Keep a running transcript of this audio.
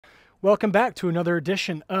Welcome back to another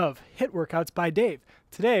edition of HIIT Workouts by Dave.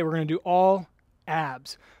 Today we're going to do all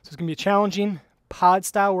abs. So it's going to be a challenging pod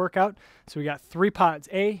style workout. So we got 3 pods,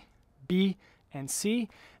 A, B, and C.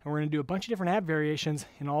 And we're going to do a bunch of different ab variations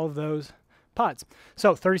in all of those pods.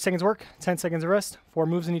 So 30 seconds work, 10 seconds of rest, 4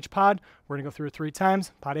 moves in each pod. We're going to go through it 3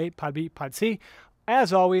 times, pod A, pod B, pod C.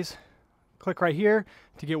 As always, click right here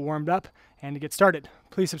to get warmed up and to get started.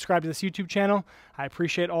 Please subscribe to this YouTube channel. I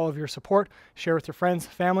appreciate all of your support. Share with your friends,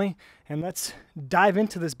 family, and let's dive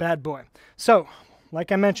into this bad boy. So,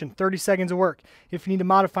 like I mentioned, 30 seconds of work. If you need to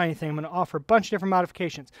modify anything, I'm going to offer a bunch of different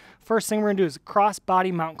modifications. First thing we're going to do is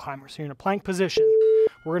cross-body mountain climber. So you're in a plank position.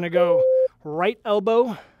 We're going to go right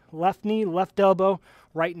elbow, left knee, left elbow,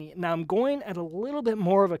 right knee. Now I'm going at a little bit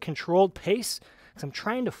more of a controlled pace because I'm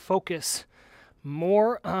trying to focus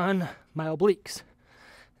more on my obliques.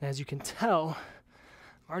 And as you can tell,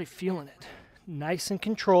 I'm already feeling it. Nice and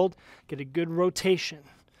controlled, get a good rotation.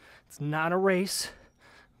 It's not a race,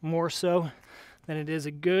 more so than it is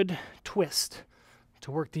a good twist to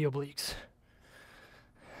work the obliques.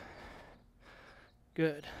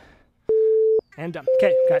 Good. And done.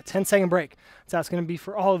 Okay, got a 10-second break. So that's going to be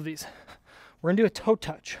for all of these. We're going to do a toe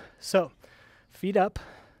touch. So, feet up.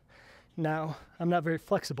 Now, I'm not very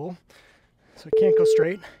flexible, so I can't go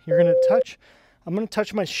straight. You're going to touch. I'm going to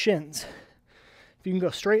touch my shins. If you can go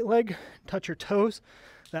straight leg, touch your toes,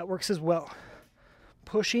 that works as well.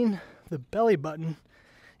 Pushing the belly button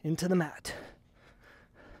into the mat.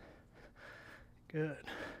 Good.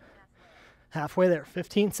 Halfway there,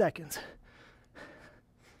 15 seconds.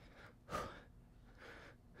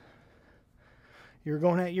 You're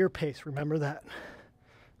going at your pace, remember that.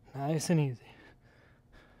 Nice and easy.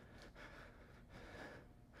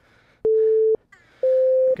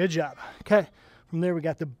 Good job. Okay, from there we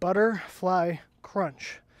got the butterfly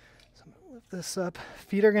crunch. So I'm going to lift this up.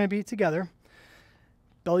 Feet are going to be together.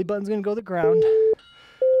 Belly button's going to go to the ground.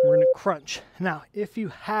 We're going to crunch. Now, if you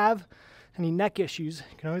have any neck issues,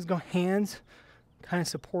 you can always go hands kind of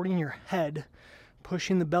supporting your head,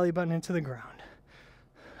 pushing the belly button into the ground.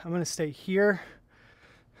 I'm going to stay here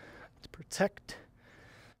to protect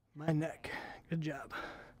my neck. Good job.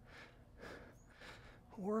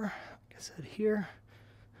 Or, like I said, here.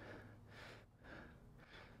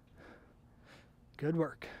 Good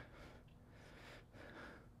work.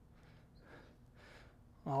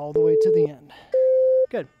 All the way to the end.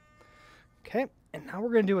 Good. Okay, and now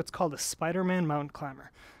we're going to do what's called a Spider-Man mountain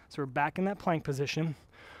climber. So we're back in that plank position.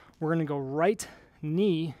 We're going to go right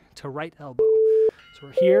knee to right elbow. So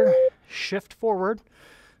we're here, shift forward.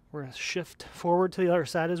 We're going to shift forward to the other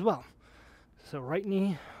side as well. So right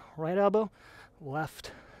knee, right elbow,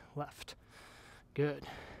 left, left. Good.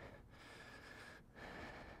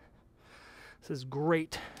 This is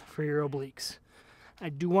great for your obliques. I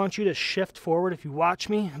do want you to shift forward. If you watch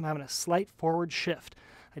me, I'm having a slight forward shift.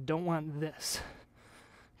 I don't want this.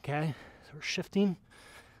 Okay? So we're shifting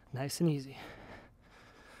nice and easy.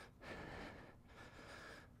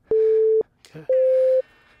 Good.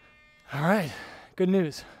 All right. Good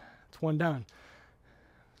news. It's 1 down.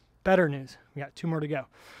 Better news. We got 2 more to go.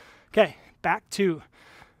 Okay. Back to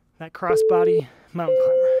that crossbody mountain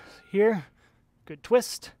climber. Here. Good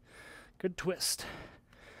twist. Good twist.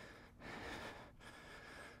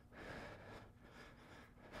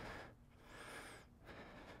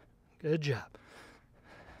 Good job.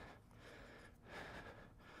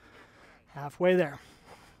 Halfway there.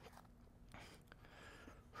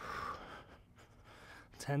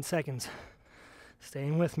 10 seconds.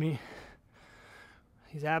 Staying with me.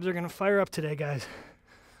 These abs are going to fire up today, guys.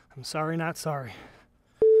 I'm sorry, not sorry.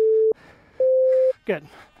 Good.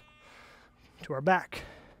 To our back.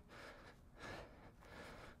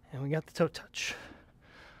 And we got the toe touch.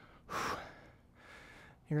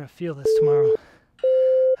 You're going to feel this tomorrow.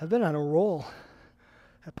 I've been on a roll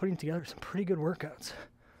at putting together some pretty good workouts.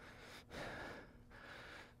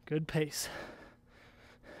 Good pace.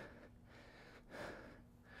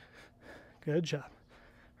 Good job.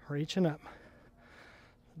 Reaching up.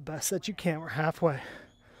 Best that you can. We're halfway.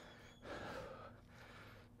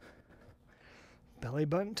 Belly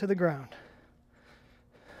button to the ground.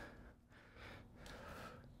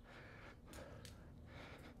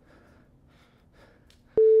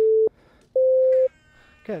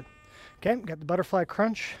 Good. Okay, got the butterfly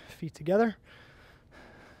crunch, feet together.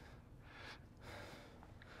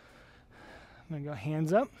 I'm going to go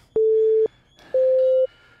hands up.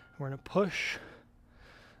 We're going to push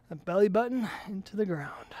the belly button into the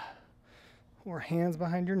ground. Or hands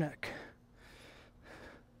behind your neck.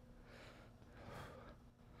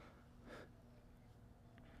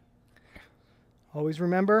 Always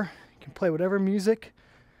remember, you can play whatever music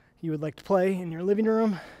you would like to play in your living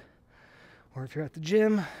room, or if you're at the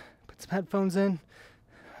gym, put some headphones in.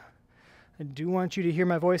 I do want you to hear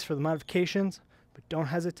my voice for the modifications, but don't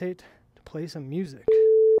hesitate to play some music.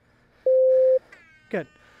 Good.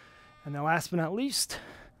 And then last but not least,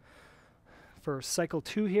 for cycle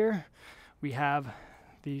 2 here, we have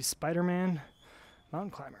the Spider-Man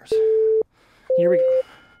mountain climbers. Here we go.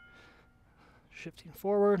 Shifting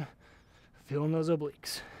forward, feeling those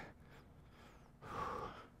obliques.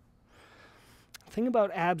 The thing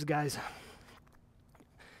about abs, guys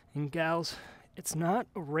and gals, it's not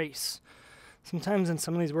a race. Sometimes in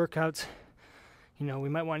some of these workouts, you know, we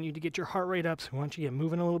might want you to get your heart rate up, so we want you to get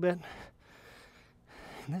moving a little bit.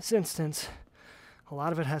 In this instance, a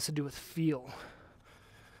lot of it has to do with feel.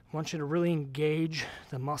 I want you to really engage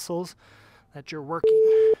the muscles that you're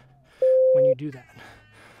working when you do that.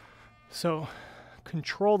 So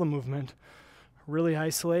control the movement, really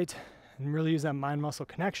isolate, and really use that mind-muscle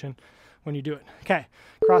connection when you do it. Okay,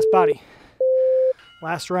 cross body.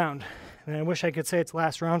 Last round. And I wish I could say it's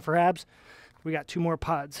last round for abs. We got 2 more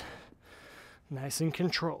pods. Nice and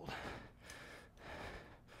controlled.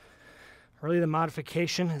 Really, the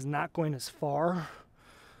modification is not going as far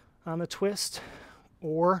on the twist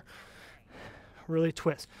or really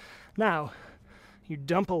twist. Now, you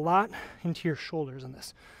dump a lot into your shoulders in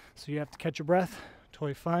this. So you have to catch your breath.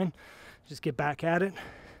 Totally fine. Just get back at it.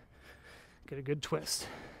 Get a good twist.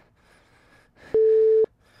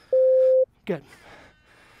 Good.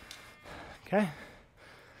 Okay.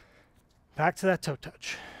 Back to that toe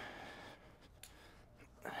touch.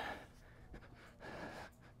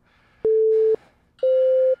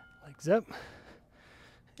 Legs up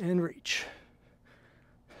and reach.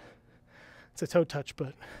 It's a toe touch,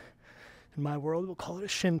 but in my world we'll call it a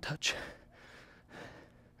shin touch,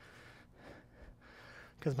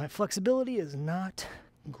 because my flexibility is not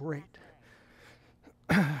great.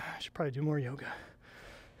 I should probably do more yoga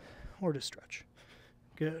or just stretch.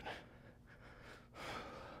 Good.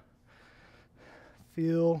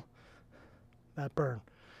 Feel that burn.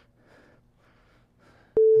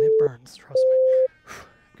 And it burns, trust me.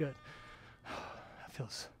 Good. That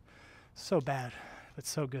feels so bad, but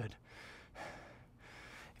so good.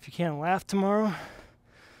 If you can't laugh tomorrow,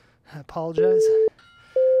 I apologize.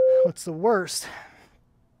 What's the worst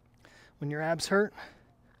when your abs hurt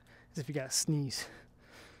is if you gotta sneeze.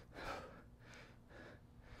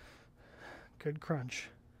 Good crunch.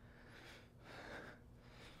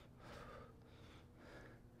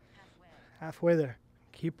 Halfway there.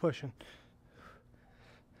 Keep pushing.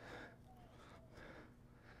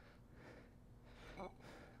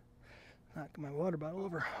 Knock my water bottle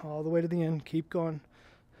over all the way to the end. Keep going.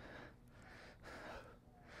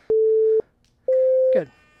 Good.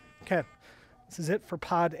 Okay. This is it for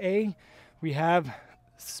pod A. We have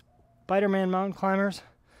Spider-Man mountain climbers,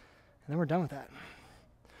 and then we're done with that.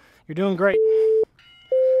 You're doing great.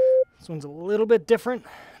 This one's a little bit different,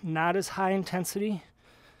 not as high intensity,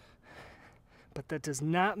 but that does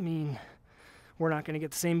not mean we're not going to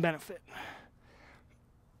get the same benefit.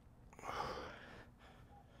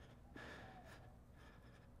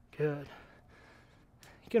 Good.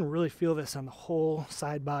 You can really feel this on the whole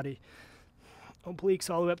side body. Obliques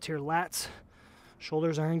all the way up to your lats.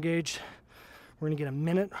 Shoulders are engaged. We're going to get a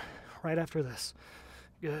minute right after this.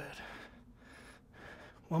 Good.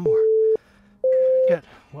 One more. Good.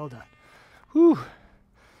 Well done. Whew.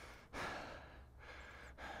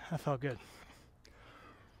 That felt good.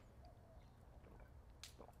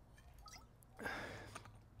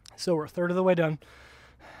 So we're a third of the way done.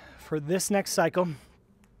 For this next cycle,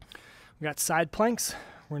 we got side planks.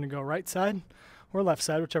 We're going to go right side or left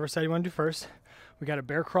side, whichever side you want to do first. We got a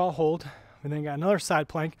bear crawl hold. We then got another side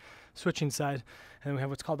plank, switching side, and then we have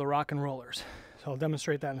what's called the rock and rollers. So I'll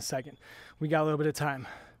demonstrate that in a second. We got a little bit of time.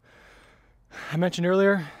 I mentioned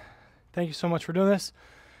earlier, thank you so much for doing this.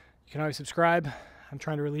 You can always subscribe. I'm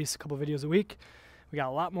trying to release a couple videos a week. We got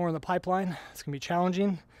a lot more in the pipeline. It's going to be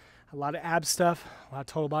challenging. A lot of ab stuff, a lot of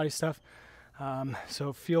total body stuff.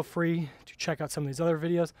 So feel free to check out some of these other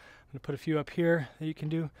videos. I'm going to put a few up here that you can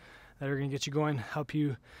do that are going to get you going, help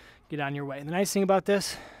you get on your way. And the nice thing about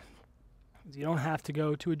this is you don't have to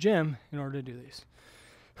go to a gym in order to do these.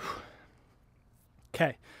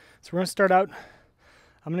 Okay, so we're going to start out.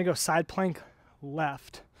 I'm going to go side plank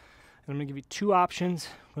left. And I'm going to give you 2 options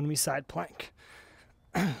when we side plank.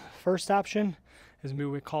 First option is what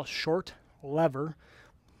we call short lever.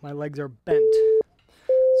 My legs are bent.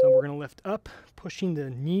 So we're going to lift up, pushing the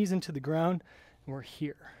knees into the ground, and we're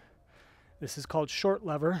here. This is called short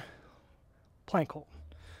lever plank hold.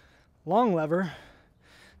 Long lever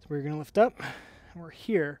is where you're going to lift up, and we're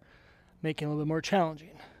here, making it a little bit more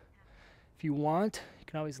challenging. If you want, you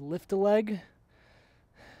can always lift a leg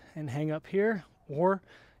and hang up here, or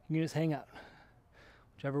you can just hang out.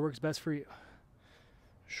 Whichever works best for you.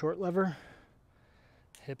 Short lever,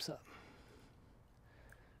 hips up.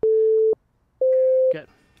 Good.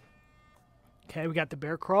 Okay, we got the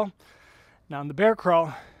bear crawl. Now in the bear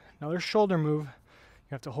crawl, another shoulder move.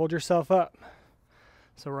 You have to hold yourself up.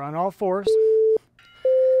 So we're on all fours.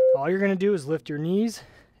 All you're going to do is lift your knees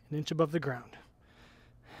an inch above the ground.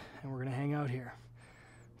 And we're going to hang out here.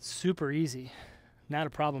 Super easy. Not a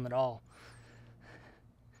problem at all.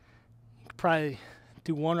 You could probably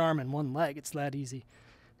do one arm and one leg. It's that easy.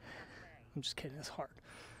 I'm just kidding. It's hard.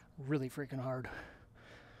 Really freaking hard.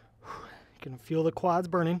 You can feel the quads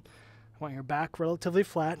burning. I want your back relatively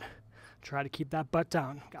flat. Try to keep that butt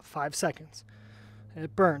down. Got 5 seconds.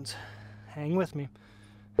 It burns. Hang with me.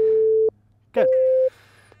 Good.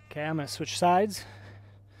 Okay, I'm going to switch sides.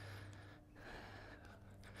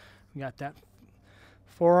 We got that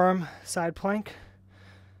forearm side plank.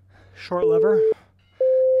 Short lever.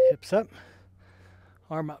 Hips up.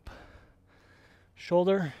 Arm up.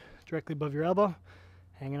 Shoulder directly above your elbow.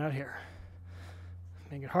 Hanging out here.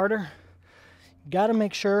 Make it harder. Got to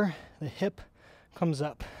make sure the hip comes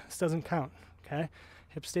up. This doesn't count, okay?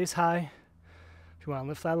 Hip stays high. If you want to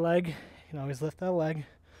lift that leg, you can always lift that leg.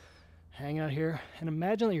 Hang out here. And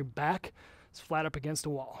imagine that your back is flat up against a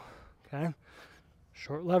wall, okay?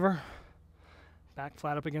 Short lever, back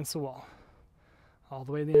flat up against the wall. All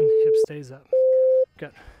the way to the end, hip stays up.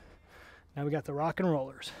 Good. Now we got the rock and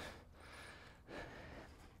rollers.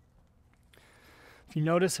 If you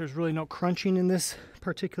notice, there's really no crunching in this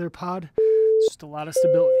particular pod. It's just a lot of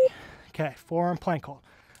stability. Okay, forearm plank hold.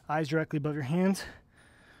 Eyes directly above your hands.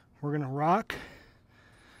 We're gonna rock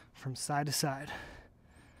from side to side.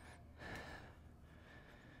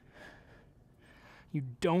 You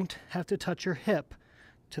don't have to touch your hip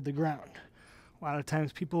to the ground. A lot of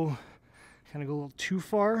times people kind of go a little too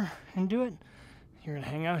far and do it. You're gonna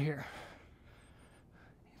hang out here.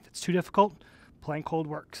 If it's too difficult, plank hold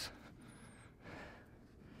works.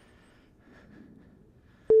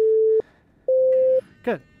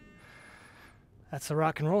 Good. That's the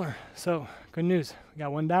rock and roller. So, good news. We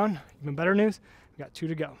got one down. Even better news, we got 2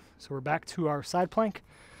 to go. So we're back to our side plank.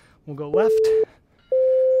 We'll go left.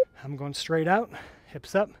 I'm going straight out,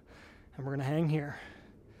 hips up, and we're gonna hang here.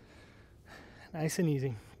 Nice and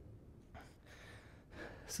easy.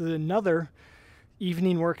 This is another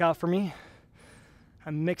evening workout for me.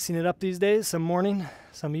 I'm mixing it up these days, some morning,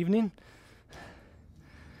 some evening,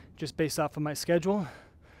 just based off of my schedule.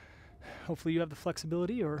 Hopefully you have the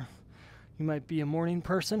flexibility, or you might be a morning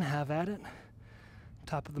person, have at it.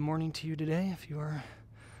 Top of the morning to you today if you are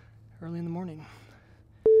early in the morning.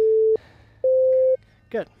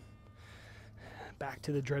 Good. Back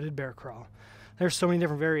to the dreaded bear crawl. There's so many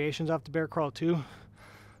different variations off the bear crawl too.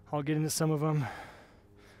 I'll get into some of them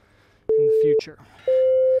in the future.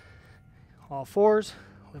 All fours,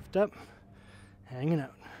 lift up, hanging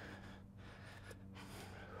out.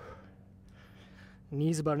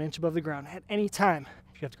 Knees about an inch above the ground. At any time,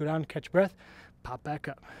 if you have to go down and catch your breath, pop back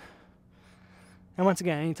up. And once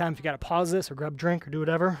again, anytime if you got to pause this or grab a drink or do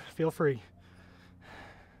whatever, feel free.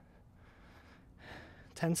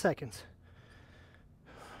 10 seconds.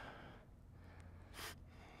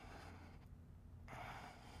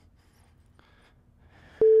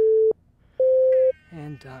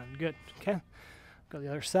 And done. Good. Okay. Go to the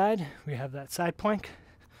other side. We have that side plank.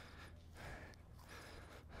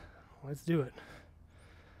 Let's do it.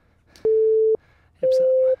 Hips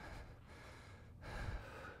up.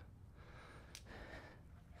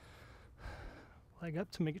 Leg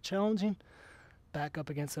up to make it challenging. Back up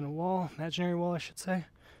against a wall, imaginary wall, I should say.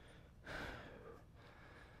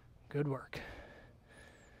 Good work.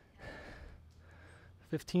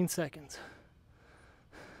 15 seconds.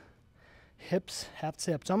 Hips have to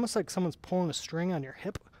stay up. It's almost like someone's pulling a string on your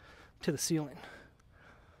hip to the ceiling.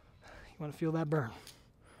 You want to feel that burn.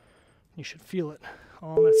 You should feel it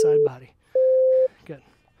all on that side body. Good.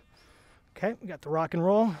 Okay, we got the rock and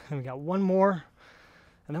roll, and we got one more,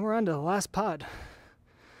 and then we're on to the last pod.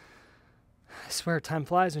 I swear time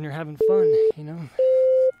flies when you're having fun, you know.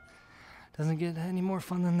 Doesn't get any more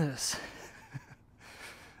fun than this.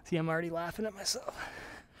 See, I'm already laughing at myself.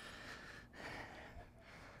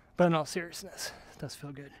 But in all seriousness, it does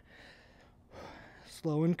feel good.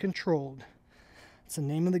 Slow and controlled. It's the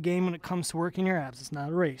name of the game when it comes to working your abs. It's not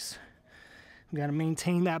a race. You got to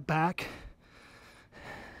maintain that back.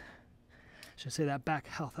 I should say that back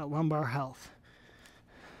health, that lumbar health.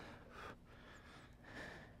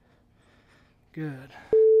 Good.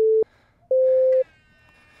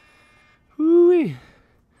 Whoo-wee.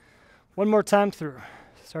 One more time through.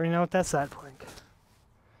 Starting out with that side plank.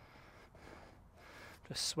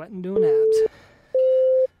 Just sweating doing abs.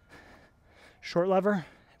 Short lever,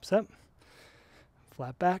 hips up,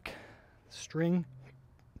 flat back, string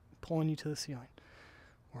pulling you to the ceiling,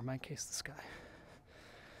 or in my case, the sky.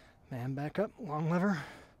 Man back up, long lever.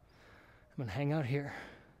 I'm gonna hang out here.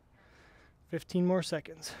 15 more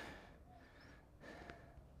seconds.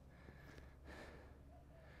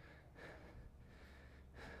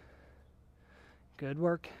 Good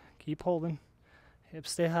work. Keep holding.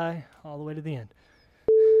 Hips stay high all the way to the end.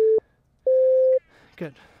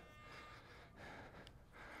 Good.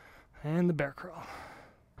 And the bear crawl.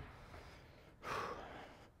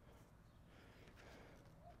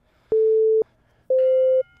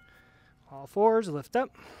 All fours, lift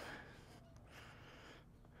up.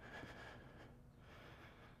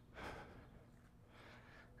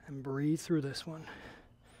 And breathe through this one.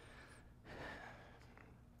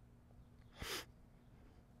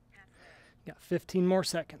 Got 15 more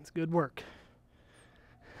seconds. Good work.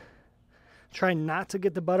 Try not to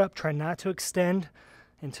get the butt up. Try not to extend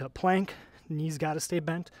into a plank. Knees got to stay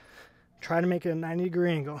bent. Try to make it a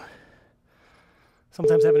 90-degree angle.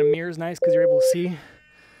 Sometimes having a mirror is nice because you're able to see.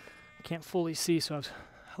 I can't fully see, so I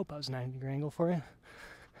hope I was a 90-degree angle for you. I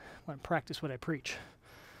want to practice what I preach.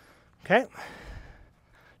 Okay.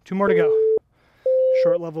 2 more to go.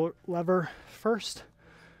 Short lever first.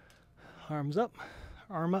 Arms up,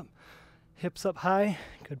 arm up, hips up high.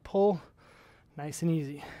 Good pull. Nice and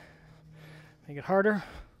easy. Make it harder.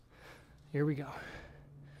 Here we go.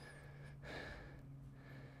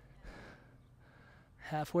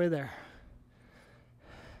 Halfway there.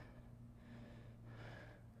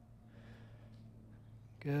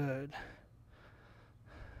 Good.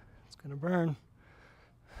 It's gonna burn.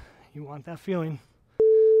 You want that feeling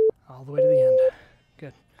all the way to the end.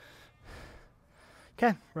 Good.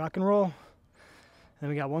 Okay, rock and roll. Then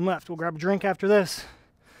we got one left. We'll grab a drink after this.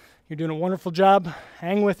 You're doing a wonderful job.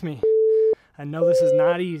 Hang with me. I know this is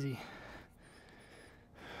not easy.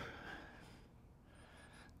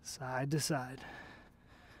 Side to side.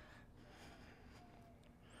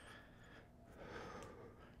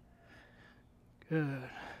 Good.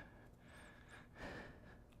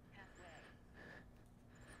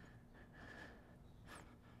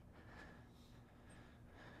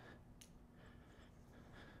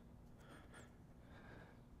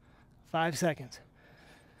 Five seconds.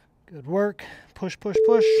 Good work. Push, push,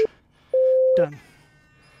 push. Done.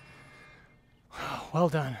 Well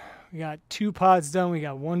done. We got 2 pods done. We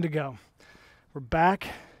got 1 to go. We're back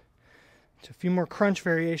to a few more crunch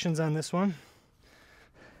variations on this one.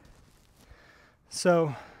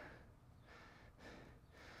 So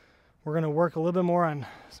we're going to work a little bit more on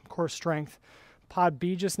some core strength. Pod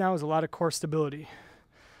B just now is a lot of core stability.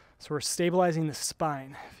 So we're stabilizing the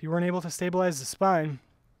spine. If you weren't able to stabilize the spine,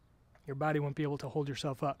 your body won't be able to hold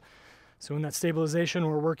yourself up. So in that stabilization,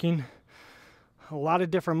 we're working a lot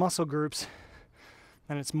of different muscle groups,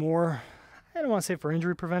 and it's more, I don't want to say for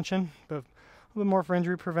injury prevention, but a little bit more for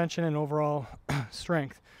injury prevention and overall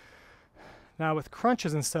strength. Now with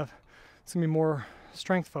crunches and stuff, it's going to be more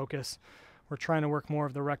strength focus. We're trying to work more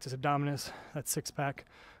of the rectus abdominis, that 6-pack,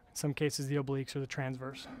 in some cases the obliques or the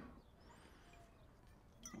transverse.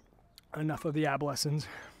 Enough of the ab lessons.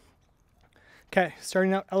 Okay,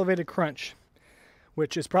 starting out elevated crunch,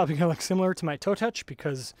 which is probably going to look similar to my toe touch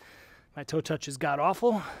because my toe touch is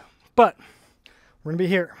god-awful, but we're going to be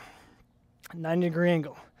here, 90-degree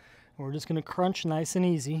angle. And we're just going to crunch nice and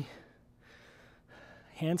easy.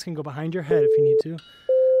 Hands can go behind your head if you need to.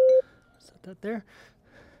 Set that there.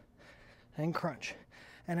 And crunch.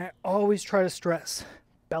 And I always try to stress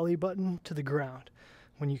belly button to the ground.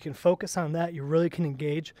 When you can focus on that, you really can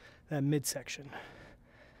engage that midsection.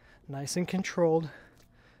 Nice and controlled.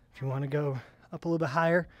 If you want to go up a little bit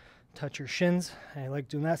higher, touch your shins. I like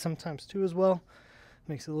doing that sometimes too as well.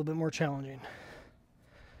 Makes it a little bit more challenging.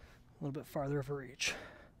 A little bit farther of a reach.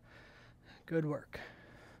 Good work.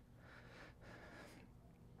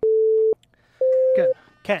 Good.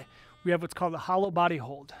 Okay, we have what's called a hollow body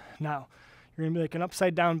hold. Now, you're going to be like an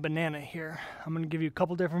upside down banana here. I'm going to give you a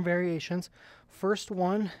couple different variations. First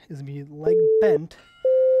one is going to be leg bent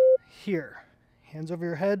here. Hands over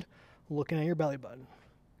your head, looking at your belly button.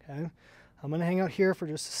 Okay, I'm going to hang out here for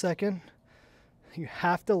just a second. You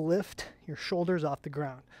have to lift your shoulders off the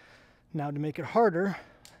ground. Now to make it harder,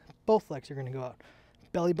 both legs are going to go out.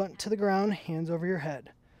 Belly button to the ground, hands over your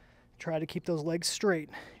head. Try to keep those legs straight.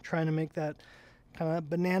 Trying to make that kind of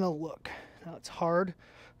banana look. Now it's hard.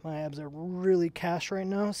 My abs are really cast right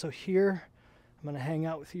now, so here, I'm going to hang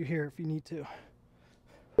out with you here if you need to.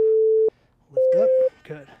 Lift up.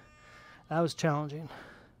 Good. That was challenging.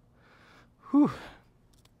 Whew.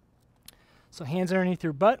 So hands underneath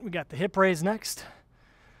your butt. We got the hip raise next.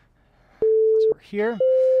 here.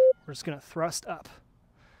 We're just going to thrust up.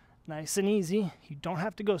 Nice and easy. You don't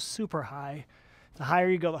have to go super high. The higher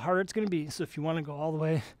you go, the harder it's going to be. So if you want to go all the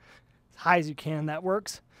way as high as you can, that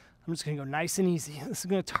works. I'm just going to go nice and easy. This is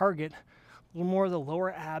going to target a little more of the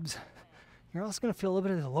lower abs. You're also going to feel a little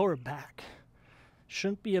bit of the lower back.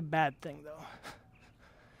 Shouldn't be a bad thing, though.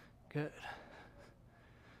 Good.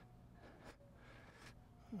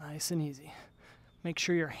 Nice and easy. Make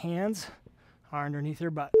sure your hands are underneath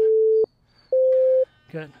your butt.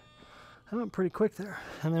 Good. I went pretty quick there.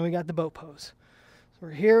 And then we got the boat pose. So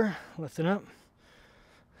we're here, lifting up,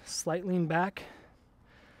 slight lean back.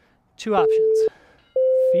 Two options.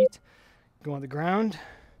 Feet go on the ground,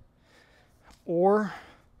 or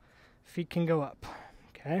feet can go up.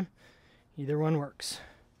 Okay? Either one works.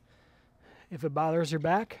 If it bothers your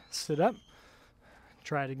back, sit up.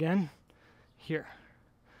 Try it again. Here.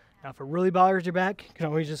 Now, if it really bothers your back, you can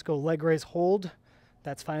always just go leg raise, hold.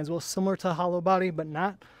 That's fine as well, similar to a hollow body, but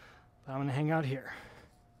not. But I'm going to hang out here.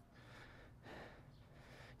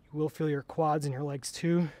 You will feel your quads and your legs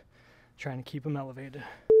too, trying to keep them elevated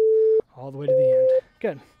all the way to the end.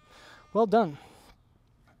 Good. Well done.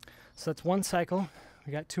 So that's one cycle.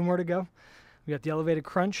 We got 2 more to go. We got the elevated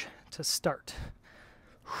crunch to start.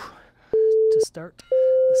 To start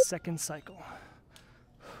the second cycle.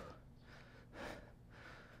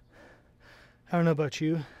 I don't know about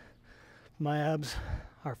you, my abs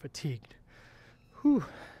are fatigued. Whew.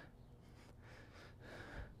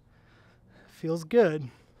 Feels good.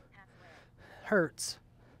 Hurts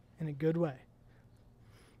in a good way.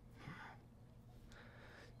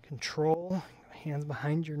 Control, hands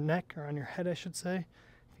behind your neck, or on your head, I should say,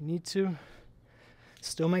 if you need to.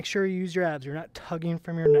 Still make sure you use your abs. You're not tugging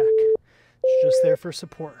from your neck. It's just there for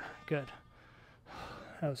support. Good.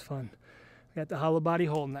 That was fun. We got the hollow body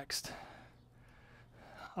hold next.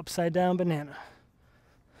 Upside down banana.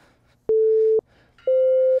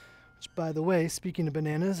 Which, by the way, speaking of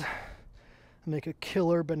bananas, I make a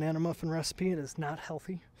killer banana muffin recipe. It is not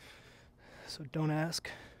healthy, so don't ask.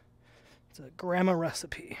 It's a grandma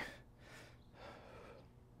recipe.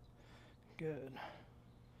 Good.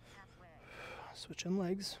 Switching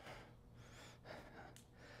legs.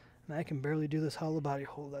 And I can barely do this hollow body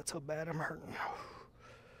hold. That's how bad I'm hurting.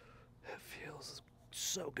 It feels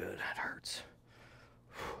so good. It hurts.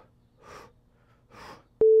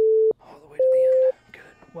 All the way to the end.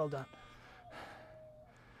 Good. Well done.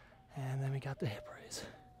 And then we got the hip raise.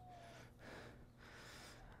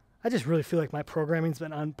 I just really feel like my programming's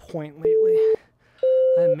been on point lately.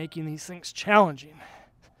 I'm making these things challenging.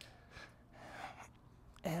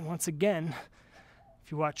 And once again,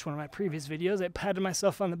 if you watch one of my previous videos, I patted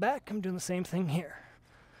myself on the back. I'm doing the same thing here.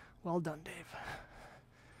 Well done, Dave.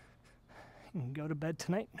 You can go to bed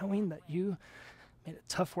tonight knowing that you made a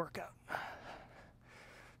tough workout.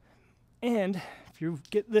 And if you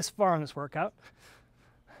get this far in this workout,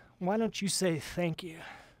 why don't you say thank you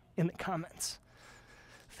in the comments?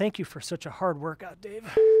 Thank you for such a hard workout, Dave.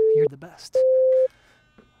 You're the best.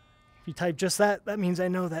 If you type just that, that means I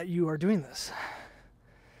know that you are doing this.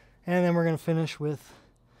 And then we're going to finish with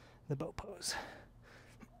the boat pose.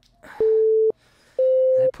 And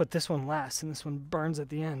I put this one last, and this one burns at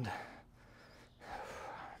the end.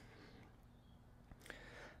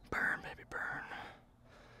 Burn, baby, burn.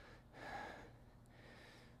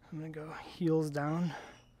 I'm going to go heels down,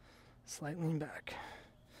 slight lean back.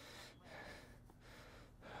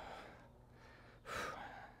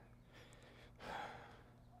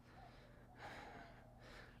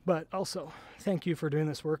 But also, thank you for doing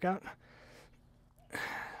this workout.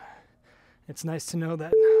 It's nice to know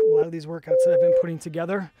that a lot of these workouts that I've been putting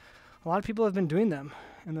together, a lot of people have been doing them,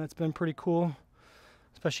 and that's been pretty cool,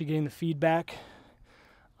 especially getting the feedback.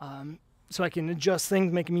 So I can adjust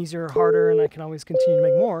things, make them easier or harder, and I can always continue to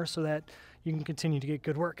make more so that you can continue to get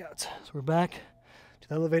good workouts. So we're back to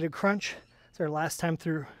the elevated crunch. It's our last time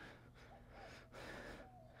through.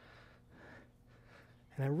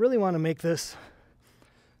 And I really want to make this,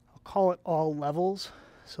 I'll call it all levels,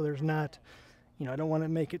 so there's not, I don't want to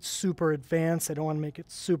make it super advanced. I don't want to make it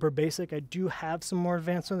super basic. I do have some more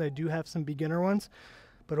advanced ones. I do have some beginner ones.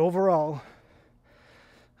 But overall,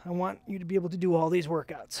 I want you to be able to do all these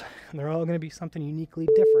workouts. And they're all going to be something uniquely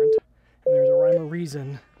different. And there's a rhyme or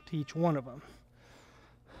reason to each one of them.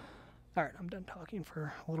 All right, I'm done talking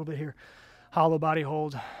for a little bit here. Hollow body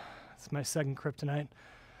hold. It's my second kryptonite.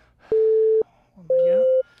 One leg out,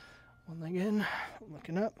 one leg in,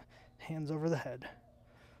 looking up, hands over the head.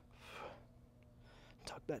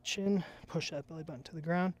 Tuck that chin, push that belly button to the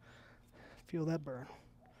ground, feel that burn.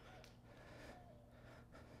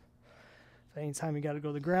 If anytime you got to go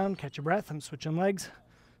to the ground, catch your breath, I'm switching legs.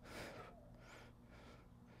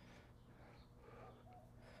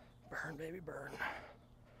 Burn, baby, burn.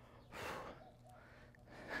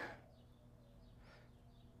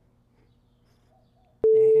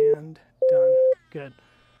 And done. Good.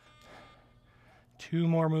 2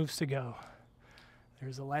 more moves to go.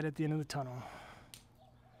 There's a light at the end of the tunnel.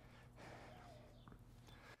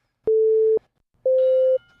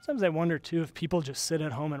 Sometimes I wonder too if people just sit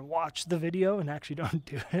at home and watch the video and actually don't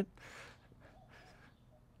do it.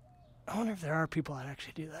 I wonder if there are people that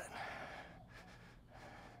actually do that.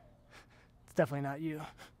 It's definitely not you.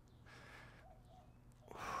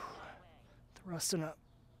 Thrusting up.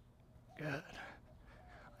 Good.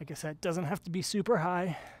 Like I said, it doesn't have to be super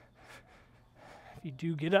high. If you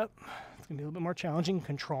do get up, it's going to be a little bit more challenging.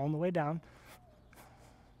 Control on the way down.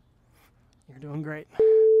 You're doing great.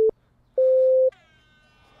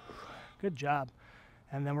 Good job.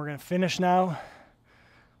 And then we're going to finish now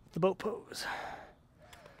with the boat pose.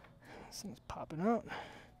 This thing's popping out.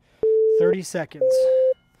 30 seconds.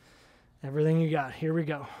 Everything you got. Here we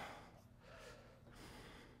go.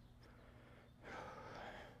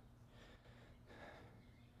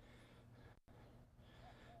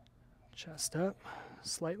 Chest up,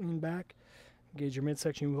 slight lean back. Engage your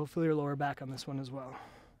midsection. You will feel your lower back on this one as well.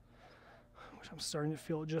 Which I'm starting to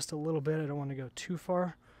feel just a little bit. I don't want to go too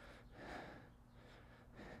far.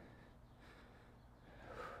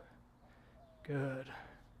 Good.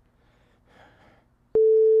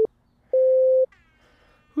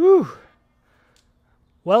 Whew.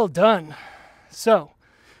 Well done. So,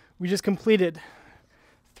 we just completed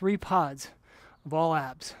 3 pods of all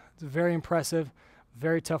abs. It's very impressive,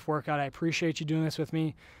 very tough workout. I appreciate you doing this with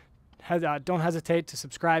me. Don't hesitate to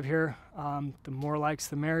subscribe here. The more likes,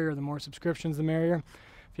 the merrier. The more subscriptions, the merrier.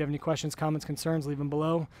 If you have any questions, comments, concerns, leave them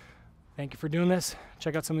below. Thank you for doing this.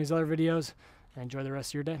 Check out some of these other videos and enjoy the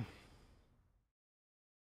rest of your day.